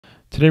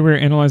Today we're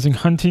analyzing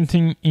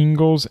Huntington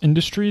Ingalls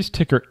Industries,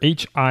 ticker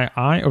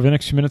HII. Over the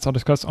next few minutes, I'll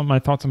discuss my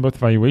thoughts on both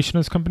valuation of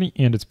this company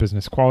and its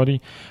business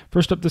quality.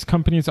 First up, this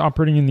company is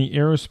operating in the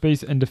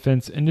aerospace and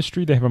defense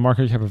industry. They have a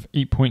market cap of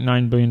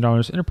 $8.9 billion,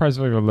 enterprise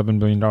value of $11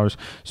 billion.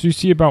 So you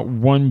see about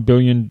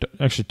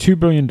 $2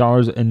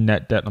 billion in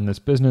net debt on this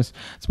business.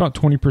 It's about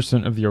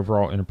 20% of the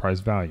overall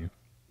enterprise value.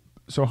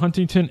 So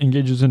Huntington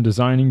engages in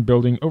designing,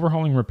 building,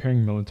 overhauling,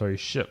 repairing military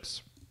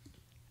ships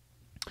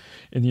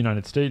in the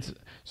United States.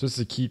 So this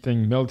is a key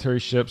thing. Military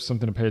ships,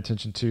 something to pay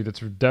attention to. That's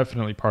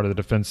definitely part of the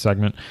defense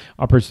segment.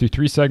 Operates through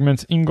three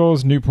segments: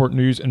 Ingalls, Newport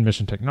News, and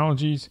Mission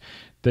Technologies.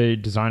 They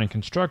design and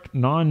construct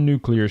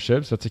non-nuclear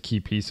ships. That's a key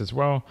piece as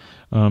well.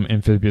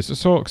 Amphibious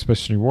assault,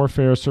 expeditionary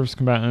warfare, surface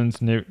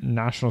combatants,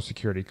 national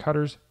security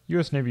cutters,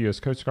 U.S. Navy, U.S.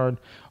 Coast Guard.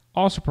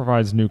 Also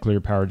provides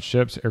nuclear-powered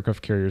ships,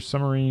 aircraft carriers,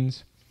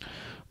 submarines.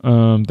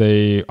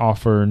 They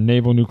offer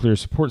naval nuclear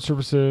support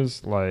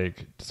services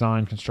like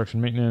design,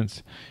 construction,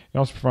 maintenance. It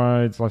also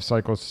provides life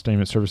cycle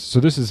sustainment services. So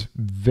this is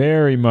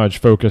very much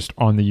focused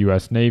on the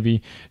U.S.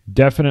 Navy.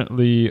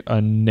 Definitely a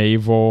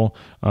naval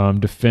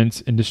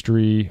defense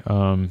industry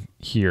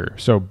here.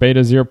 So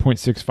beta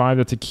 0.65,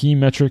 that's a key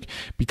metric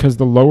because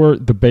the lower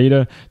the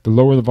beta, the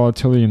lower the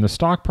volatility in the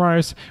stock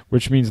price,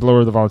 which means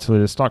lower the volatility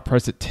of the stock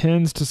price. It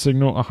tends to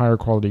signal a higher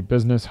quality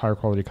business, higher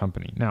quality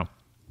company. Now,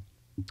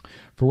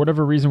 for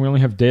whatever reason, we only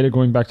have data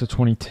going back to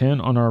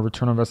 2010 on our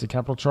return on invested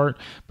capital chart.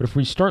 But if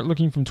we start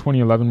looking from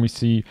 2011, we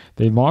see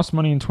they lost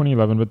money in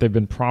 2011, but they've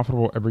been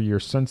profitable every year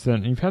since then.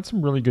 And you've had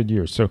some really good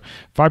years. So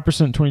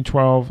 5% in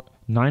 2012,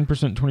 9%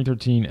 in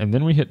 2013, and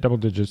then we hit double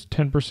digits,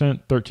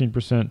 10%,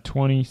 13%,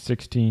 20,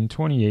 16,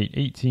 28,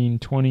 18,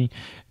 20,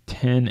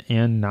 10,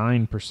 and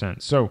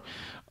 9%. So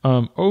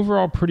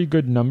overall, pretty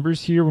good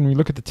numbers here. When we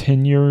look at the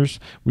 10 years,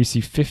 we see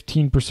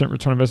 15%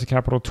 return on invested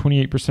capital,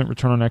 28%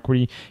 return on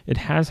equity. It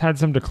has had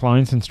some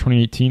decline since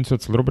 2018, so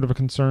it's a little bit of a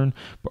concern.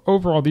 But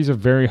overall, these are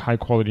very high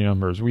quality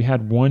numbers. We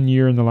had 1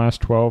 year in the last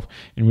 12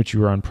 in which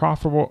you were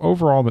unprofitable.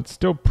 Overall, that's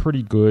still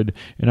pretty good,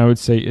 and I would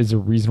say is a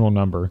reasonable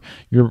number.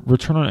 Your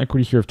return on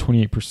equity here of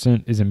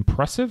 28% is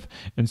impressive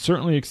and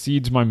certainly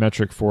exceeds my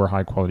metric for a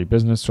high quality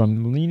business. So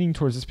I'm leaning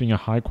towards this being a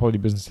high quality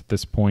business at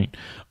this point.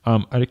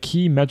 A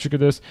key metric of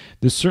this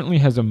certainly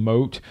has a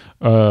moat.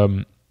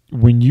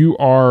 When you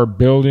are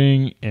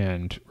building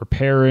and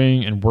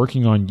repairing and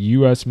working on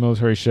U.S.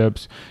 military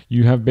ships,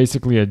 you have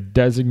basically a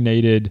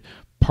designated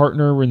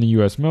partner in the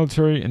U.S.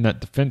 military, and that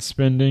defense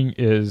spending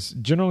is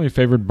generally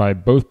favored by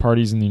both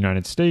parties in the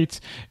United States.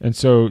 And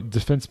so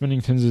defense spending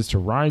tends to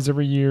rise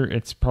every year.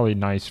 It's probably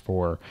nice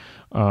for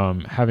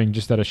having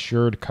just that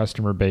assured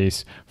customer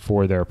base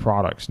for their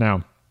products.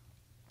 Now,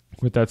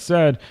 with that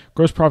said,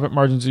 gross profit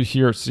margins you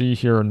see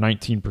here are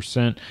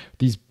 19%.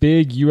 These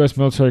big U.S.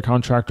 military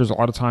contractors a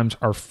lot of times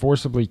are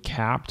forcibly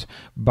capped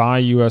by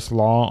U.S.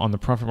 law on the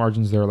profit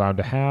margins they're allowed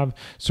to have.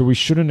 So we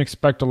shouldn't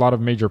expect a lot of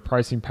major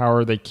pricing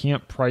power. They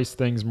can't price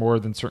things more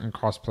than certain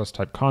cost plus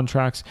type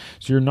contracts.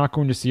 So you're not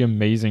going to see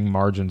amazing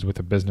margins with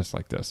a business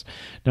like this.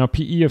 Now,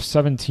 PE of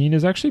 17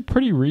 is actually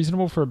pretty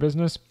reasonable for a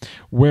business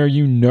where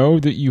you know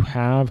that you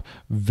have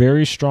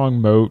very strong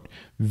moat,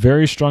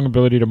 very strong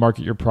ability to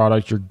market your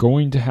product. You're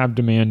going to have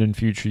demand in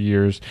future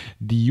years.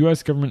 The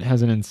U.S. government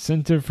has an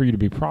incentive for you to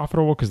be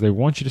profitable because they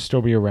want you to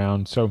still be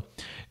around. So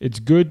it's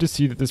good to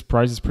see that this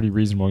price is pretty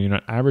reasonable. You know,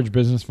 an average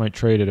business might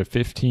trade at a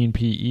 15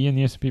 PE in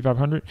the S&P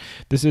 500.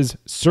 This is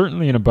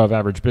certainly an above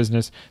average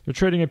business. They're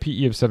trading a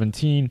PE of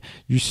 17.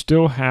 You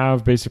still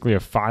have basically a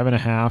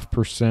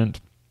 5.5%,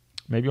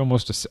 maybe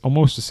almost a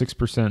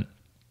 6%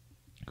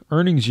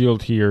 earnings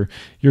yield here.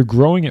 You're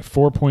growing at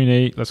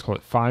 4.8, let's call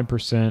it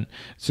 5%.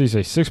 So you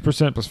say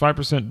 6% plus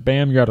 5%,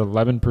 bam, you're at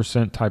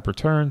 11% type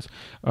returns.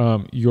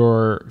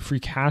 Your free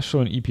cash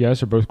flow and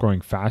EPS are both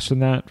growing faster than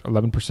that.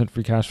 11%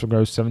 free cash flow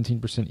growth, 17%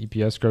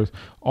 EPS growth.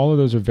 All of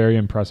those are very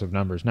impressive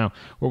numbers. Now,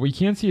 what we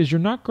can see is you're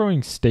not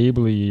growing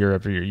stably year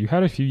after year. You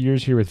had a few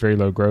years here with very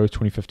low growth,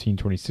 2015,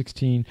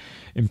 2016,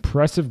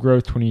 impressive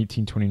growth,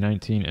 2018,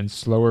 2019, and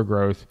slower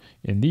growth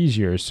in these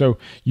years. So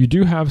you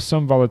do have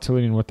some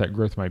volatility in what that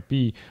growth might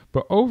be.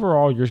 But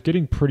overall, you're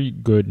getting pretty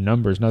good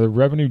numbers. Now, the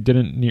revenue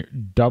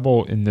didn't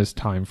double in this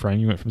time frame.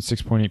 You went from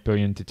 6.8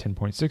 billion to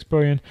 10.6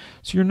 billion.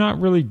 So you're not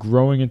really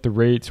growing at the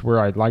rates where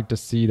I'd like to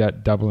see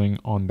that doubling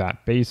on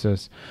that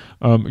basis.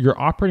 Your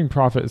operating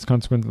profit is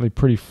consequently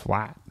pretty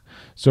flat.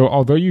 So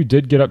although you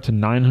did get up to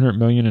 900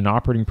 million in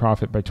operating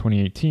profit by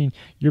 2018,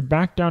 you're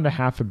back down to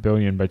 $500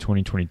 million by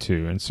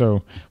 2022. And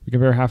so we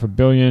compare $500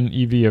 million,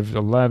 EV of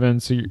 11.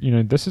 So,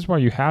 this is why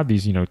you have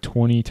these,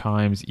 20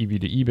 times EV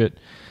to EBIT.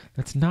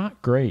 That's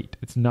not great.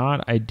 It's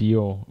not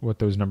ideal what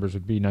those numbers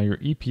would be. Now, your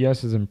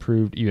EPS has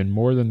improved even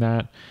more than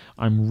that.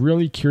 I'm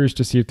really curious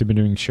to see if they've been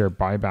doing share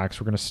buybacks.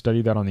 We're going to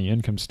study that on the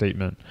income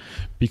statement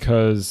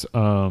because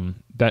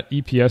that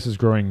EPS is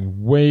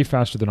growing way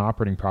faster than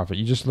operating profit.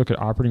 You just look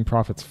at operating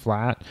profits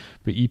flat,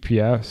 but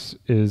EPS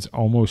is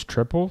almost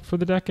triple for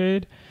the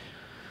decade.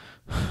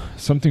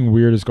 Something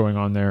weird is going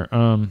on there.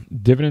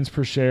 Dividends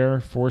per share,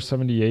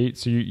 $4.78.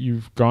 So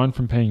you've gone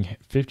from paying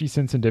 50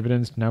 cents in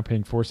dividends to now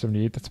paying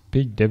 $4.78. That's a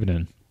big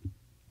dividend.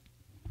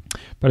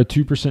 about a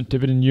 2%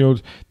 dividend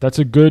yield. That's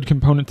a good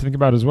component to think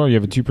about as well. You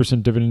have a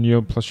 2% dividend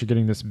yield, plus you're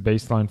getting this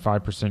baseline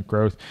 5%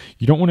 growth.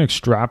 You don't want to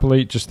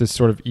extrapolate just this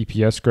sort of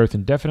EPS growth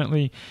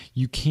indefinitely.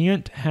 You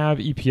can't have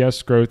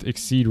EPS growth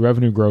exceed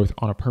revenue growth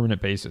on a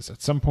permanent basis.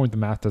 At some point, the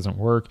math doesn't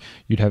work.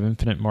 You'd have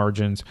infinite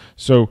margins.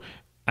 So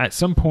at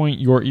some point,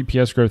 your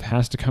EPS growth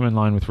has to come in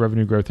line with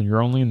revenue growth, and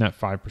you're only in that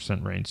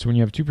 5% range. So when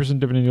you have 2%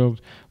 dividend yield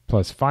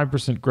plus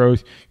 5%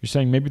 growth, you're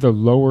saying maybe the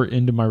lower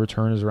end of my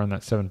return is around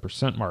that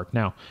 7% mark.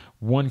 Now,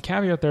 one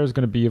caveat there is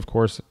going to be, of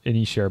course,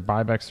 any share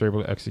buybacks they're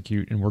able to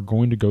execute, and we're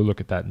going to go look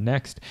at that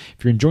next.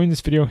 If you're enjoying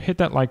this video, hit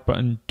that like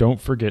button.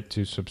 Don't forget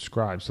to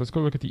subscribe. So let's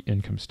go look at the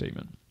income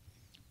statement.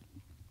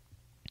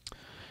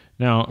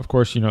 Now, of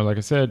course, like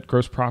I said,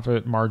 gross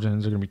profit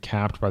margins are going to be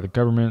capped by the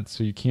government,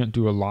 so you can't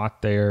do a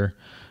lot there.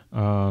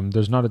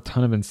 There's not a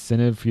ton of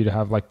incentive for you to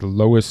have like the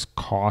lowest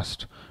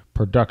cost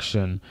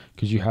production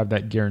because you have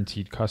that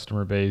guaranteed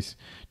customer base.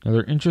 Now,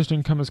 their interest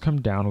income has come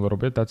down a little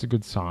bit. That's a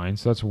good sign.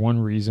 So that's one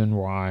reason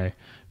why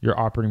your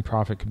operating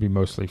profit could be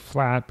mostly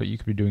flat, but you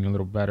could be doing a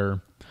little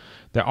better.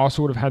 They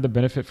also would have had the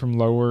benefit from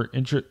lower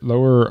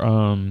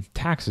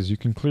taxes. You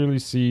can clearly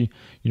see,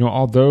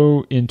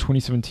 although in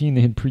 2017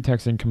 they had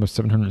pre-tax income of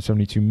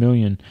 $772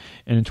 million,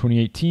 and in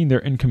 2018 their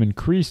income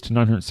increased to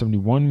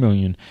 $971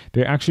 million,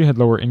 they actually had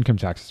lower income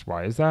taxes.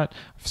 Why is that?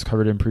 I've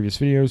covered it in previous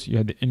videos. You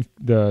had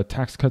the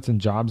Tax Cuts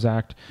and Jobs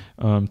Act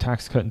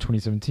tax cut in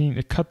 2017.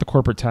 It cut the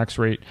corporate tax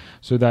rate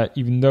so that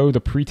even though the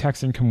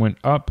pre-tax income went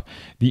up,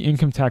 the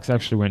income tax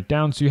actually went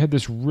down. So you had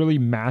this really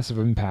massive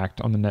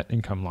impact on the net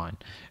income line.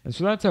 And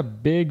so that's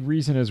a big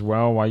reason as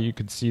well why you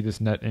could see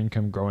this net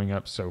income growing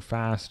up so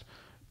fast,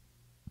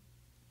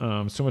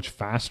 so much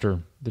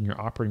faster than your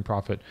operating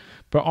profit.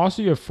 But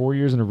also you have 4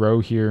 years in a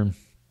row here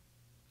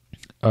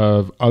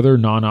of other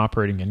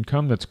non-operating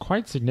income that's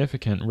quite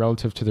significant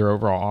relative to their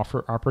overall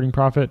operating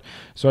profit.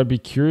 So I'd be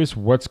curious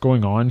what's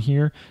going on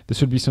here.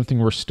 This would be something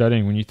we're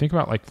studying. When you think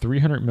about like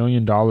 $300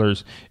 million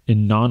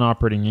in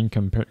non-operating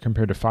income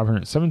compared to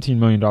 $517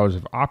 million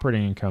of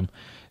operating income,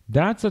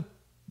 that's a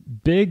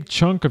big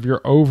chunk of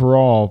your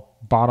overall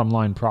bottom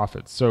line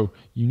profits. So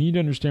you need to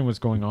understand what's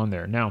going on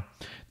there. Now,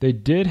 they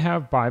did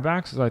have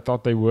buybacks as I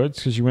thought they would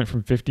because you went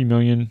from 50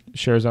 million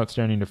shares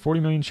outstanding to 40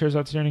 million shares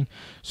outstanding.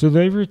 So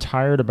they've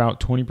retired about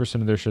 20%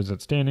 of their shares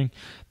outstanding.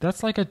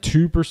 That's like a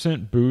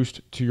 2%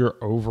 boost to your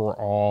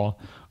overall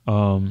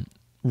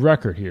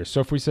record here.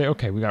 So if we say,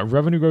 okay, we got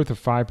revenue growth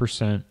of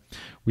 5%,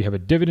 we have a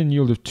dividend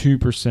yield of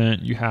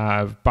 2%, you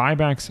have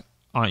buybacks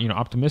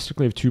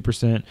optimistically of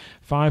 2%,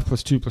 5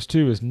 plus 2 plus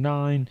 2 is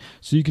 9.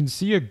 So you can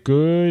see a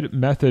good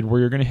method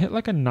where you're going to hit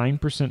like a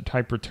 9%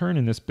 type return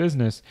in this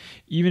business,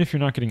 even if you're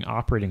not getting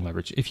operating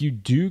leverage. If you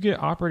do get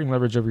operating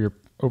leverage over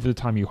the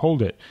time you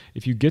hold it,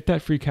 if you get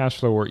that free cash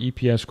flow or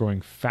EPS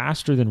growing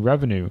faster than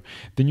revenue,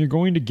 then you're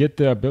going to get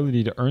the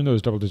ability to earn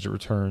those double-digit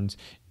returns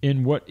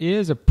in what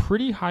is a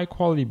pretty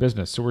high-quality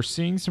business. So we're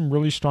seeing some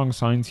really strong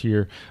signs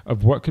here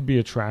of what could be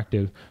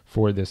attractive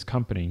for this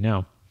company.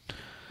 Now,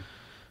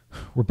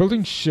 we're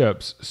building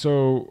ships,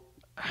 so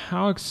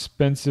how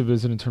expensive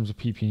is it in terms of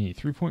PP&E?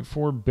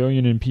 $3.4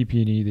 billion in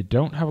PP&E. They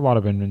don't have a lot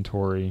of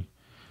inventory.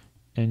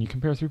 And you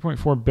compare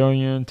 $3.4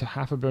 billion to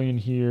 $500 million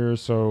here,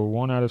 so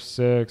 1 out of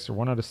 6 or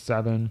 1 out of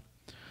 7.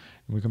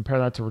 And we compare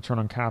that to return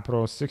on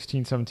capital,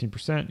 16,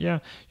 17%. Yeah,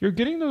 you're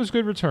getting those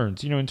good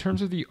returns. In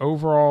terms of the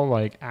overall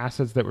like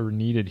assets that were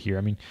needed here.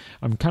 I mean,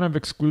 I'm kind of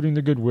excluding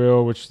the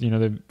goodwill, which,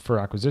 for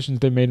acquisitions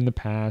they made in the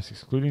past,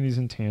 excluding these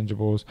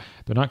intangibles.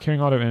 They're not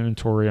carrying a lot of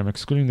inventory. I'm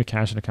excluding the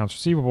cash and accounts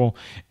receivable.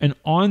 And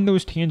on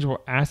those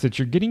tangible assets,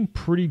 you're getting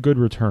pretty good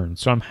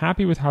returns. So I'm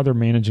happy with how they're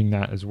managing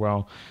that as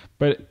well.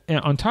 But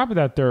on top of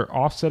that, they're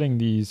offsetting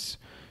these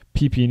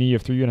PP&E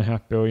of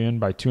 $3.5 billion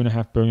by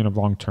 $2.5 billion of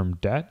long-term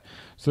debt.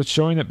 So it's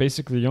showing that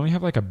basically you only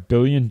have like $1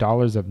 billion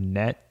of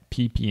net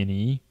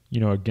PP&E,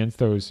 against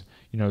those,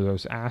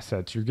 those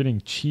assets. You're getting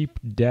cheap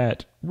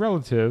debt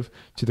relative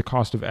to the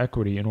cost of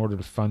equity in order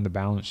to fund the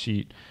balance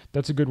sheet.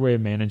 That's a good way of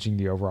managing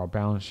the overall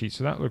balance sheet.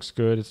 So that looks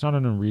good. It's not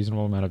an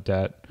unreasonable amount of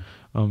debt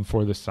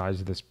for the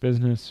size of this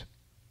business.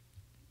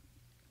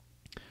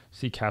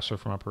 See cash flow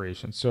from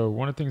operations. So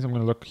one of the things I'm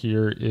going to look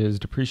here is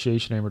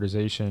depreciation,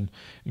 amortization,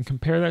 and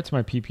compare that to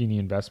my PP&E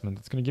investment.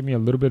 That's going to give me a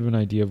little bit of an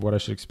idea of what I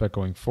should expect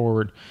going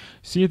forward.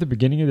 See at the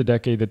beginning of the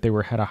decade that they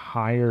had a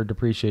higher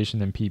depreciation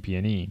than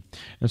PP&E.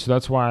 And so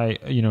that's why,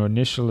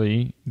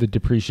 initially the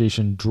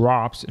depreciation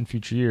drops in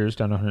future years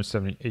down to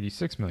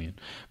 $186 million.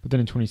 But then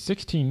in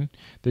 2016,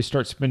 they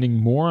start spending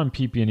more on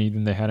PP&E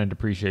than they had in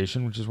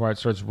depreciation, which is why it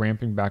starts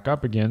ramping back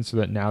up again so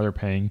that now they're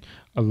paying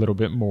a little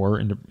bit more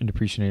in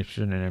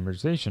depreciation and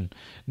amortization.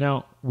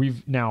 Now,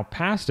 we've now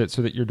passed it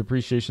so that your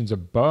depreciation is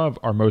above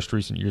our most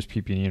recent year's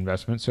PP&E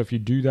investment. So if you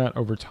do that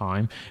over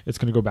time, it's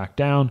going to go back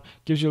down,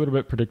 gives you a little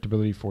bit of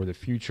predictability for the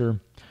future.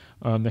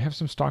 They have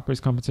some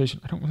stock-based compensation.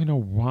 I don't really know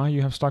why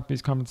you have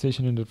stock-based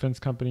compensation in a defense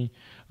company.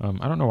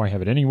 I don't know why I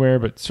have it anywhere,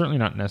 but certainly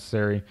not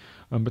necessary.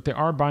 But they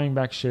are buying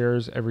back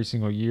shares every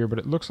single year. But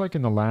it looks like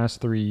in the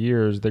last 3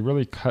 years, they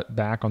really cut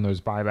back on those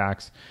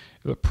buybacks,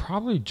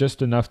 probably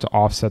just enough to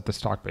offset the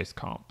stock-based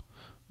comp.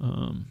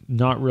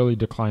 not really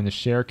decline the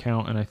share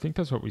count. And I think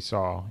that's what we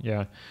saw.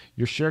 Yeah,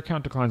 your share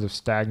count declines have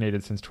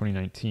stagnated since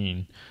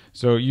 2019.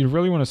 So you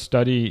really want to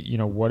study,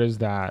 what is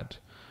that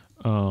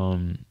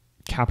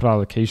capital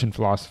allocation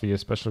philosophy,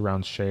 especially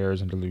around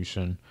shares and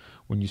dilution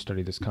when you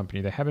study this company.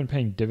 They have been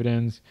paying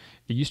dividends.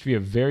 It used to be a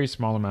very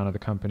small amount of the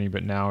company,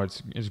 but now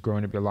it's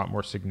growing to be a lot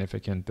more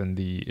significant than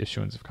the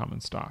issuance of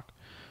common stock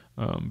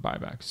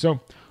buyback.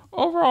 So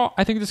overall,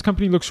 I think this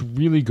company looks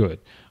really good.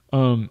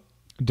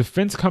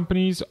 Defense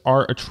companies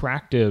are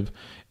attractive,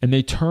 and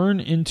they turn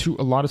into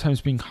a lot of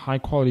times being high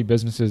quality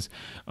businesses.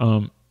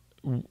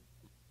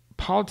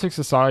 Politics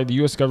aside, the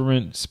U.S.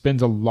 government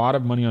spends a lot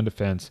of money on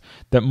defense.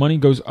 That money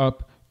goes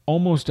up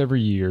almost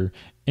every year,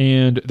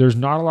 and there's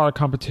not a lot of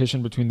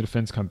competition between the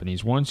defense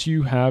companies. Once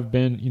you have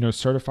been,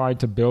 certified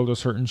to build a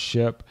certain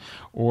ship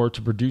or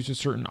to produce a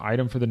certain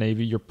item for the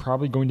Navy, you're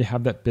probably going to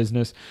have that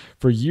business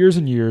for years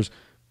and years,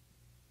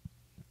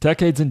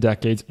 decades and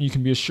decades. You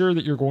can be assured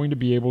that you're going to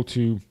be able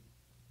to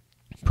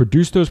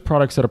produce those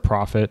products at a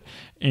profit,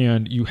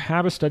 and you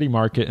have a steady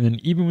market. And then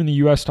even when the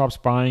U.S. stops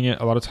buying it,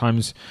 a lot of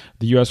times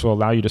the U.S. will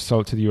allow you to sell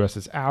it to the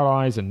U.S.'s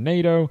allies and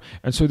NATO.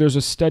 And so there's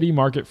a steady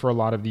market for a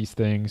lot of these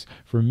things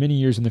for many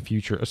years in the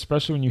future,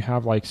 especially when you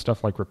have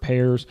stuff like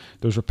repairs.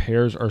 Those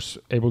repairs are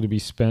able to be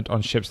spent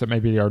on ships that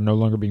maybe are no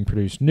longer being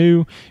produced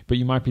new, but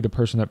you might be the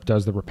person that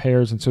does the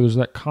repairs. And so there's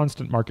that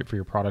constant market for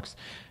your products.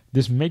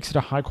 This makes it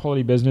a high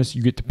quality business.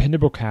 You get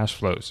dependable cash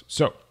flows.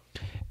 So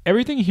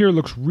everything here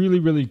looks really,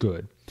 really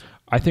good.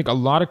 I think a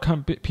lot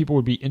of people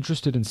would be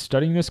interested in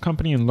studying this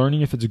company and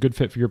learning if it's a good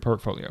fit for your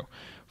portfolio.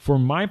 For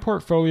my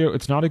portfolio,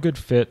 it's not a good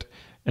fit,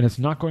 and it's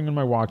not going on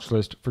my watch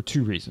list for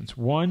two reasons.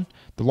 One,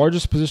 the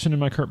largest position in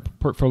my current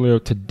portfolio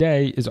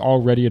today is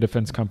already a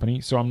defense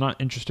company, so I'm not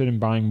interested in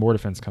buying more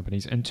defense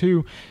companies. And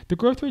two, the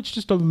growth rate's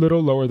just a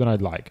little lower than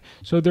I'd like.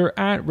 So they're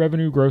at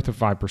revenue growth of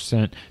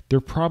 5%.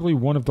 They're probably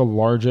one of the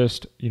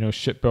largest,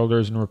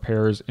 shipbuilders and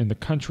repairers in the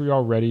country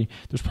already.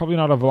 There's probably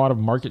not a lot of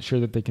market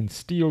share that they can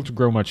steal to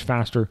grow much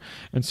faster.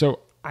 And so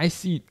I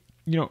see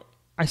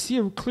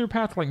a clear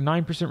path like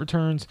 9%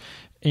 returns,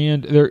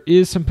 and there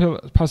is some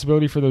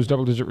possibility for those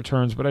double-digit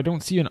returns, but I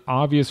don't see an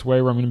obvious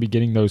way where I'm going to be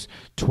getting those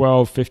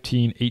 12,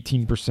 15,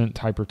 18%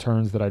 type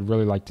returns that I'd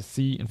really like to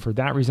see, and for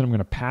that reason, I'm going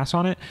to pass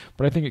on it.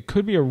 But I think it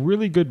could be a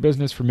really good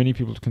business for many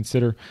people to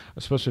consider,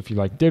 especially if you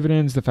like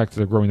dividends, the fact that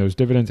they're growing those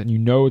dividends, and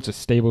it's a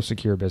stable,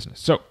 secure business.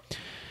 So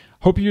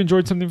hope you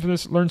enjoyed something from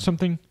this, learned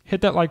something.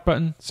 Hit that like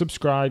button,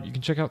 subscribe. You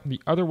can check out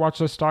the other watch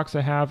list stocks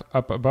I have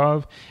up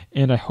above,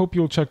 and I hope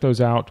you'll check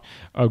those out.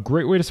 A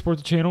great way to support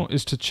the channel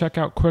is to check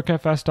out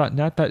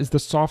quickfs.net. That is the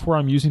software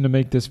I'm using to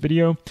make this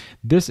video.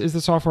 This is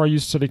the software I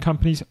use to study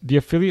companies. The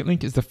affiliate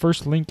link is the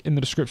first link in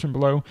the description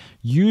below.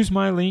 Use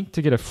my link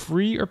to get a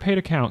free or paid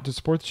account to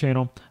support the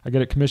channel. I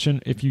get a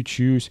commission if you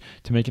choose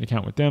to make an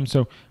account with them,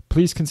 so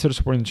please consider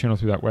supporting the channel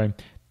through that way.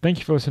 Thank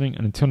you for listening,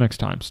 and until next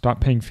time, stop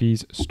paying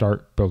fees,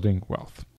 start building wealth.